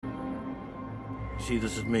See,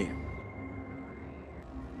 this is me,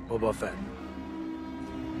 Boba Fett.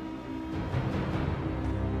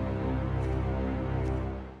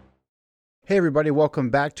 Hey everybody, welcome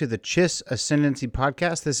back to the Chiss Ascendancy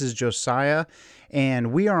Podcast. This is Josiah,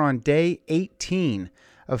 and we are on day 18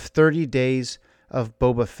 of 30 Days of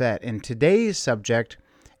Boba Fett. And today's subject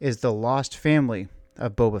is the lost family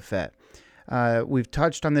of Boba Fett. We've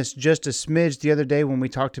touched on this just a smidge the other day when we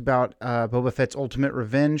talked about Boba Fett's ultimate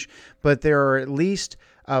revenge, but there are at least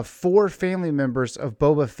 4 family members of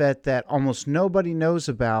Boba Fett that almost nobody knows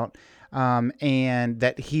about, and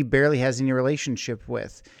that he barely has any relationship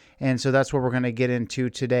with. And so that's what we're going to get into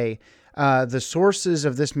today. The sources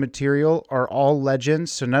of this material are all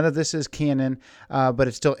legends, so none of this is canon, but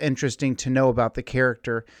it's still interesting to know about the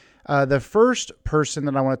character. The first person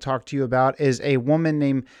that I want to talk to you about is a woman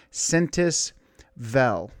named Sentis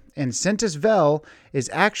Vel. And Sentis Vel is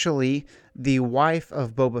actually the wife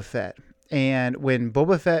of Boba Fett. And when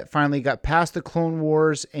Boba Fett finally got past the Clone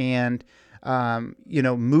Wars and,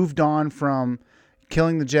 moved on from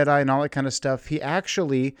killing the Jedi and all that kind of stuff, he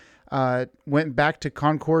actually went back to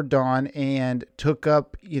Concord Dawn and took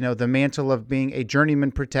up, the mantle of being a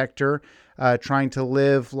journeyman protector, trying to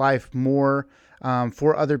live life more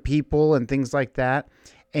for other people and things like that.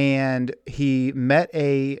 And he met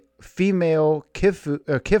a female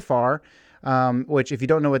Kifar, which, if you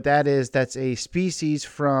don't know what that is, that's a species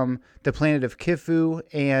from the planet of Kifu.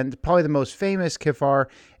 And probably the most famous Kifar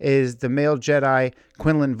is the male Jedi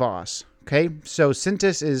Quinlan Vos. Okay, so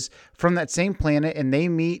Sentis is from that same planet, and they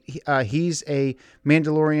meet. He's a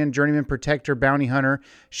Mandalorian journeyman protector bounty hunter.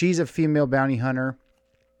 She's a female bounty hunter.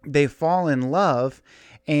 They fall in love,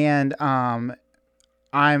 and I'm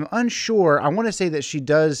unsure. I want to say that she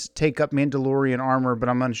does take up Mandalorian armor, but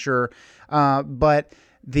I'm unsure. But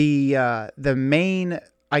the main,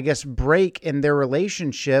 I guess, break in their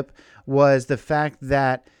relationship was the fact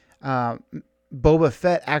that Boba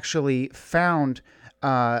Fett actually found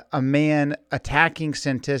a man attacking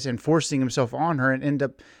Sentis and forcing himself on her, and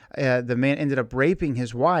the man ended up raping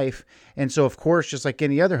his wife. And so, of course, just like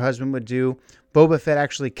any other husband would do, Boba Fett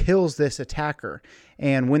actually kills this attacker.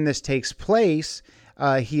 And when this takes place,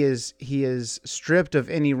 he is stripped of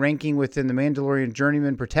any ranking within the Mandalorian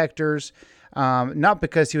journeyman protectors, not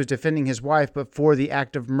because he was defending his wife, but for the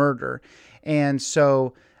act of murder. And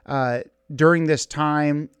so, during this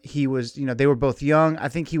time, he was, they were both young. I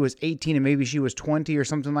think he was 18 and maybe she was 20 or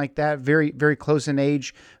something like that. Very, very close in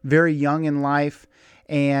age, very young in life.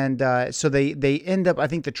 And so they end up, I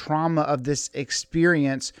think the trauma of this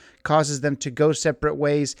experience causes them to go separate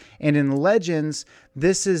ways. And in Legends,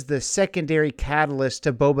 this is the secondary catalyst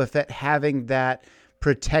to Boba Fett having that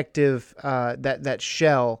protective, that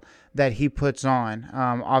shell that he puts on.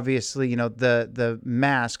 Obviously, the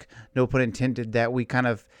mask, no pun intended, that we kind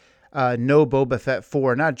of know Boba Fett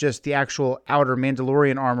for, not just the actual outer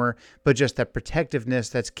Mandalorian armor, but just that protectiveness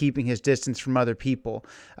that's keeping his distance from other people.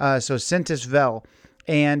 So Sentis Vel.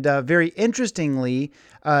 And very interestingly,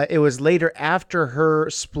 it was later after her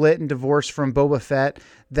split and divorce from Boba Fett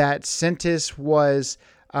that Sentis was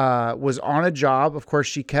on a job. Of course,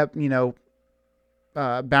 she kept,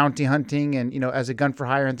 bounty hunting and, as a gun for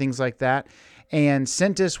hire and things like that. And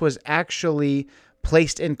Sentis was actually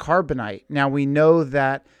placed in carbonite. Now, we know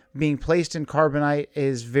that being placed in carbonite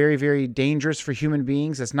is very, very dangerous for human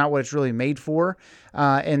beings. That's not what it's really made for.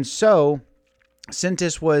 And so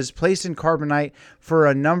Sentis was placed in carbonite for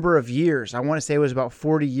a number of years. I want to say it was about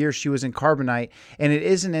 40 years she was in carbonite. And it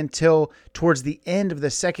isn't until towards the end of the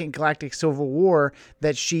Second Galactic Civil War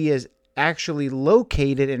that she is actually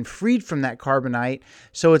located and freed from that carbonite.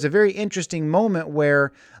 So it's a very interesting moment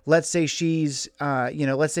where, let's say she's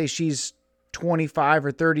 25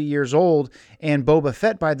 or 30 years old, and Boba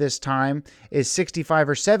Fett by this time is 65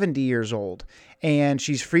 or 70 years old, and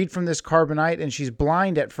she's freed from this carbonite, and she's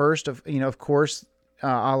blind at first, of course,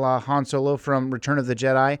 a la Han Solo from Return of the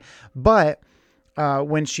Jedi. But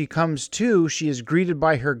when she comes to, she is greeted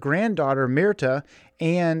by her granddaughter Myrta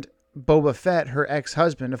and Boba Fett, her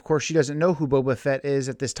ex-husband. Of course, she doesn't know who Boba Fett is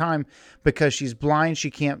at this time because she's blind. She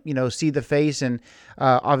can't, see the face, and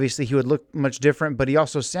obviously he would look much different, but he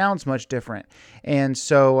also sounds much different. And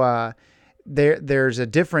so there's a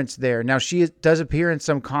difference there. Now, she does appear in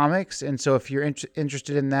some comics, and so if you're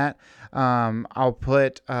interested in that, I'll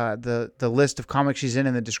put the list of comics she's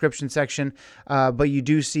in the description section. But you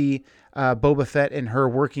do see Boba Fett and her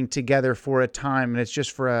working together for a time, and it's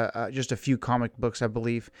just for just a few comic books, I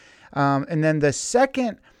believe. And then the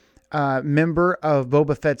second member of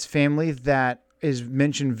Boba Fett's family that is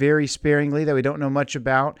mentioned very sparingly that we don't know much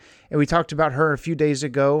about, and we talked about her a few days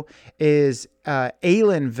ago, is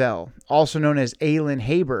Aelin Vel, also known as Aelin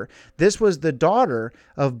Haber. This was the daughter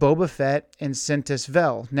of Boba Fett and Sentis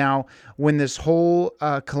Vel. Now, when this whole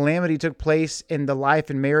calamity took place in the life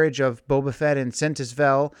and marriage of Boba Fett and Sentis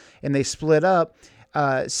Vel, and they split up,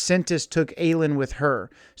 Sentis took Aelin with her.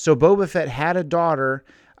 So Boba Fett had a daughter,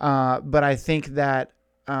 but I think that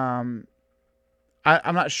I'm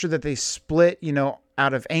not sure that they split,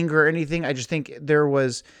 out of anger or anything. I just think there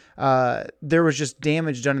was just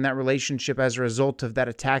damage done in that relationship as a result of that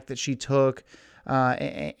attack that she took,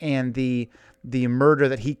 and the murder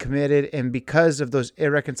that he committed. And because of those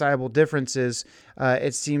irreconcilable differences,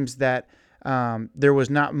 it seems that there was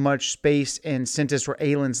not much space in Sentis or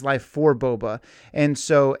Aelin's life for Boba. And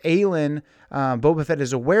so Aelin, Boba Fett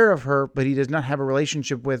is aware of her, but he does not have a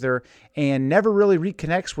relationship with her and never really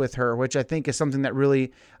reconnects with her, which I think is something that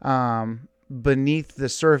really, beneath the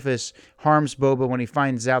surface, harms Boba when he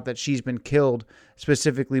finds out that she's been killed,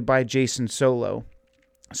 specifically by Jacen Solo.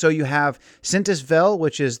 So you have Sentis Vel,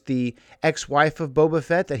 which is the ex-wife of Boba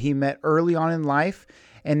Fett that he met early on in life.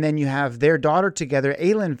 And then you have their daughter together,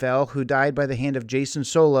 Aelin Vel, who died by the hand of Jacen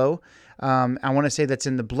Solo. I want to say that's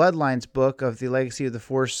in the Bloodlines book of the Legacy of the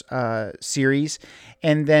Force series.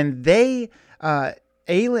 And then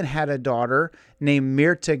Aelin had a daughter named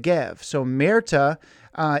Mirta Gev. So Mirta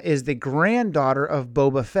is the granddaughter of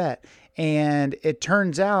Boba Fett. And it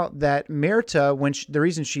turns out that Mirta, the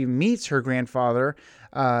reason she meets her grandfather,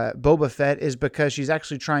 Boba Fett, is because she's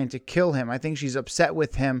actually trying to kill him. I think she's upset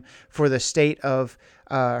with him for the state of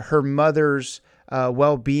her mother's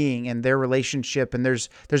well-being and their relationship. And there's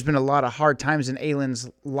been a lot of hard times in Aelin's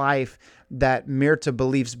life that Mirta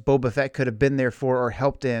believes Boba Fett could have been there for or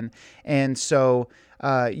helped in. And so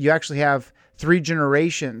you actually have 3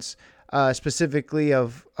 generations, specifically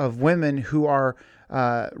of women who are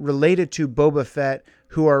related to Boba Fett,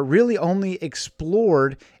 who are really only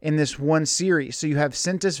explored in this one series. So you have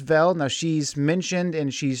Sentis Vel. Now she's mentioned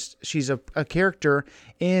and she's a character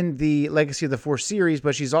in the Legacy of the Force series,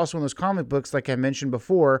 but she's also in those comic books, like I mentioned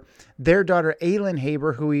before. Their daughter, Aelin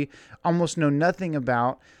Haber, who we almost know nothing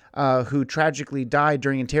about, who tragically died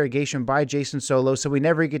during interrogation by Jacen Solo. So we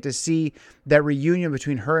never get to see that reunion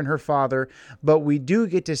between her and her father, but we do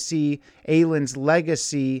get to see Aelin's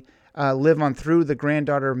legacy live on through the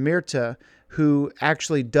granddaughter Mirta, who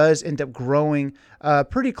actually does end up growing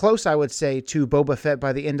pretty close, I would say, to Boba Fett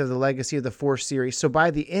by the end of the Legacy of the Force series. So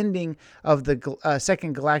by the ending of the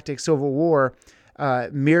Second Galactic Civil War,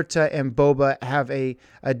 Mirta and Boba have a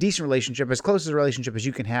decent relationship, as close as a relationship as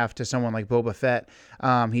you can have to someone like Boba Fett.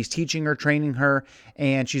 He's teaching her, training her,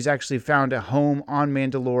 and she's actually found a home on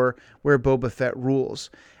Mandalore where Boba Fett rules.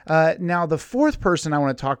 Now, the fourth person I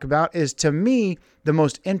want to talk about is, to me, the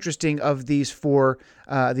most interesting of these four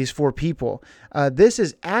people. This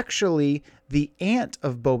is actually the aunt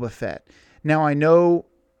of Boba Fett. Now, I know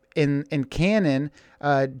in canon,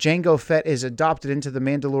 Jango Fett is adopted into the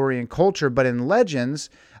Mandalorian culture, but in Legends,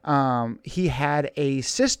 he had a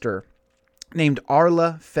sister named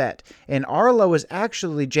Arla Fett, and Arla was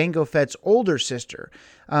actually Jango Fett's older sister.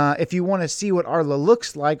 If you want to see what Arla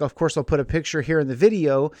looks like, of course, I'll put a picture here in the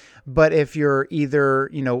video, but if you're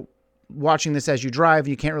either, watching this as you drive,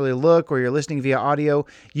 you can't really look, or you're listening via audio,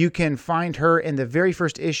 you can find her in the very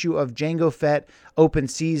first issue of Jango Fett Open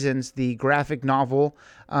Seasons, the graphic novel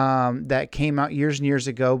that came out years and years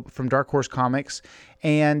ago from Dark Horse Comics.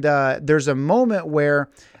 And there's a moment where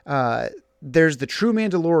there's the True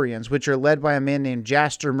Mandalorians, which are led by a man named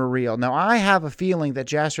Jaster Muriel. Now, I have a feeling that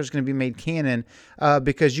Jaster is going to be made canon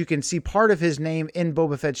because you can see part of his name in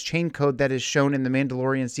Boba Fett's chain code that is shown in The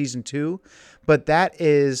Mandalorian Season 2. But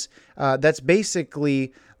that's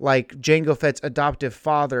basically like Jango Fett's adoptive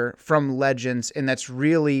father from Legends, and that's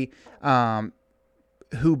really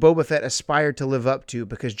who Boba Fett aspired to live up to,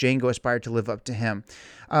 because Jango aspired to live up to him.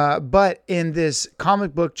 But in this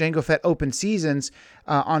comic book, Jango Fett Open Seasons,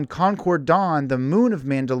 on Concord Dawn, the moon of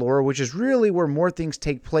Mandalore, which is really where more things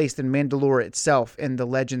take place than Mandalore itself in the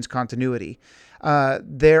Legends continuity.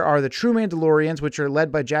 There are the True Mandalorians, which are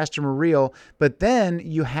led by Jaster Muriel, but then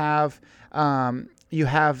you have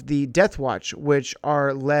the Death Watch, which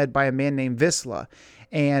are led by a man named Vizsla.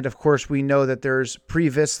 And of course, we know that there's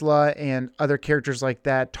Pre-Vizsla and other characters like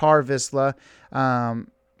that, Tar Vizsla,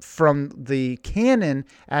 from the canon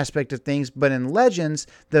aspect of things. But in Legends,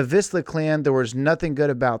 the Vizsla clan, there was nothing good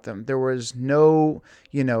about them. There was no,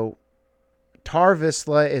 Tar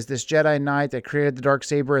Vizsla is this Jedi Knight that created the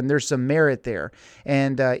Darksaber, and there's some merit there.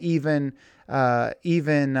 And even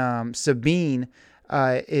Sabine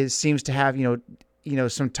seems to have,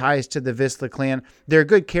 some ties to the Vizsla clan. They're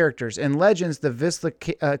good characters. In Legends, the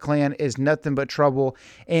Vizsla clan is nothing but trouble.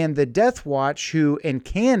 And the Death Watch, who in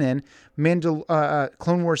canon,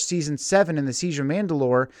 Clone Wars Season 7 in the Siege of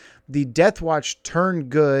Mandalore, the Death Watch turned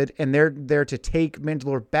good, and they're there to take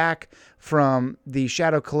Mandalore back from the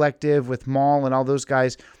Shadow Collective with Maul and all those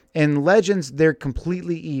guys. In Legends, they're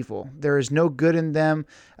completely evil. There is no good in them.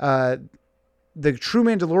 The true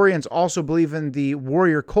Mandalorians also believe in the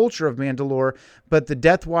warrior culture of Mandalore, but the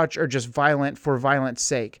Death Watch are just violent for violence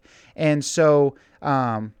sake. And so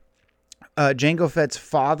Jango Fett's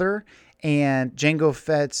father and Jango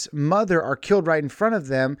Fett's mother are killed right in front of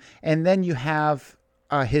them. And then you have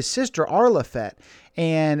his sister, Arla Fett.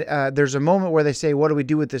 And there's a moment where they say, what do we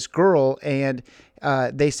do with this girl? And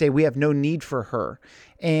they say, we have no need for her.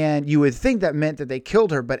 And you would think that meant that they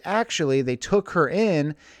killed her, but actually they took her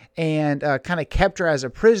in and kind of kept her as a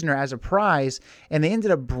prisoner, as a prize, and they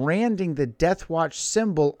ended up branding the Death Watch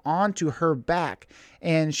symbol onto her back.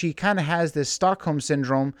 And she kind of has this Stockholm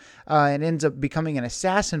syndrome and ends up becoming an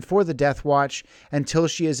assassin for the Death Watch until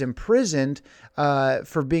she is imprisoned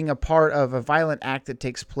for being a part of a violent act that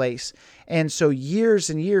takes place. And so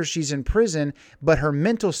years and years she's in prison, but her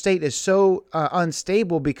mental state is so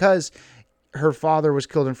unstable because her father was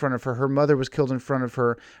killed in front of her. Her mother was killed in front of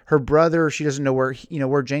her. Her brother, she doesn't know where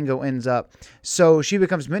Jango ends up. So she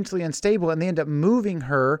becomes mentally unstable, and they end up moving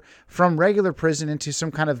her from regular prison into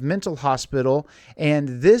some kind of mental hospital.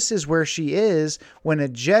 And this is where she is when a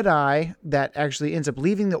Jedi that actually ends up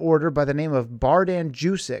leaving the Order by the name of Bardan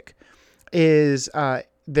Jusik is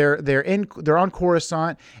they're on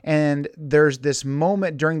Coruscant, and there's this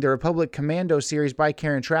moment during the Republic Commando series by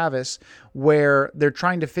Karen Traviss where they're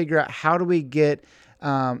trying to figure out how do we get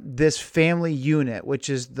this family unit, which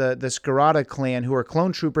is the Skirata clan, who are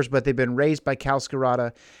clone troopers, but they've been raised by Cal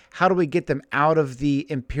Skirata. How do we get them out of the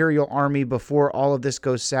Imperial Army before all of this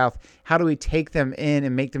goes south? How do we take them in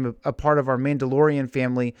and make them a part of our Mandalorian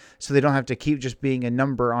family so they don't have to keep just being a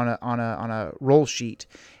number on a roll sheet?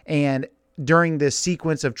 And during this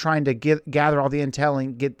sequence of trying to gather all the intel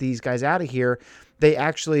and get these guys out of here, they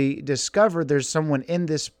actually discover there's someone in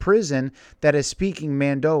this prison that is speaking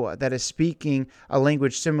Mandoa, that is speaking a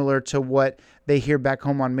language similar to what they hear back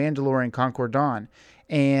home on Mandalore and Concord Dawn.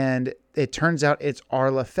 And it turns out it's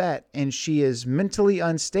Arla Fett, and she is mentally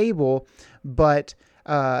unstable, but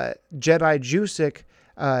Jedi Jusik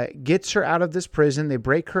gets her out of this prison. They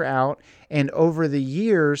break her out, and over the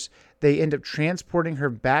years, they end up transporting her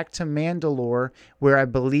back to Mandalore, where I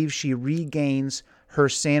believe she regains her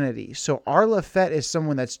sanity. So Arla Fett is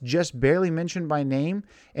someone that's just barely mentioned by name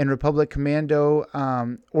in Republic Commando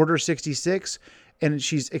Order 66, and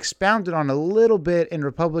she's expounded on a little bit in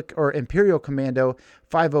Republic or Imperial Commando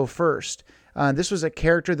 501st. This was a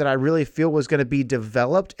character that I really feel was going to be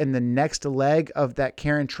developed in the next leg of that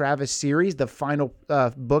Karen Traviss series, the final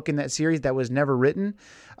book in that series that was never written.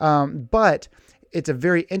 But it's a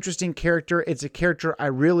very interesting character. It's a character I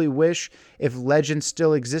really wish, if Legends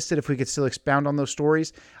still existed, if we could still expound on those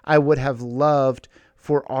stories, I would have loved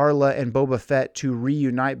for Arla and Boba Fett to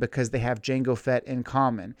reunite because they have Jango Fett in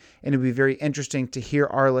common. And it'd be very interesting to hear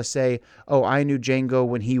Arla say, oh, I knew Jango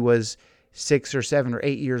when he was 6 or 7 or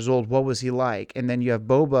 8 years old. What was he like? And then you have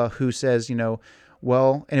Boba who says,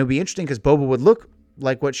 well, and it would be interesting because Boba would look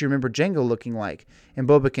like what she remembered Jango looking like. And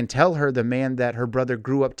Boba can tell her the man that her brother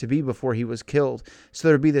grew up to be before he was killed. So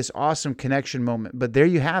there would be this awesome connection moment. But there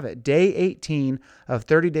you have it. Day 18 of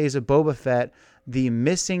 30 Days of Boba Fett, the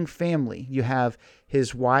missing family. You have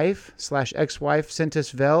his wife / ex-wife,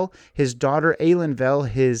 Sentis Vel, his daughter, Aelin Vel,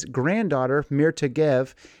 his granddaughter, Mirta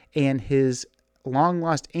Gev, and his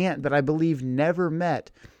long-lost aunt that I believe never met,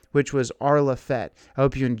 which was Arla Fett. I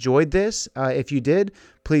hope you enjoyed this. If you did,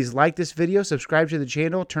 please like this video, subscribe to the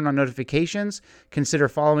channel, turn on notifications, consider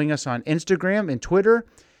following us on Instagram and Twitter.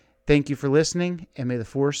 Thank you for listening, and may the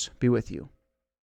Force be with you.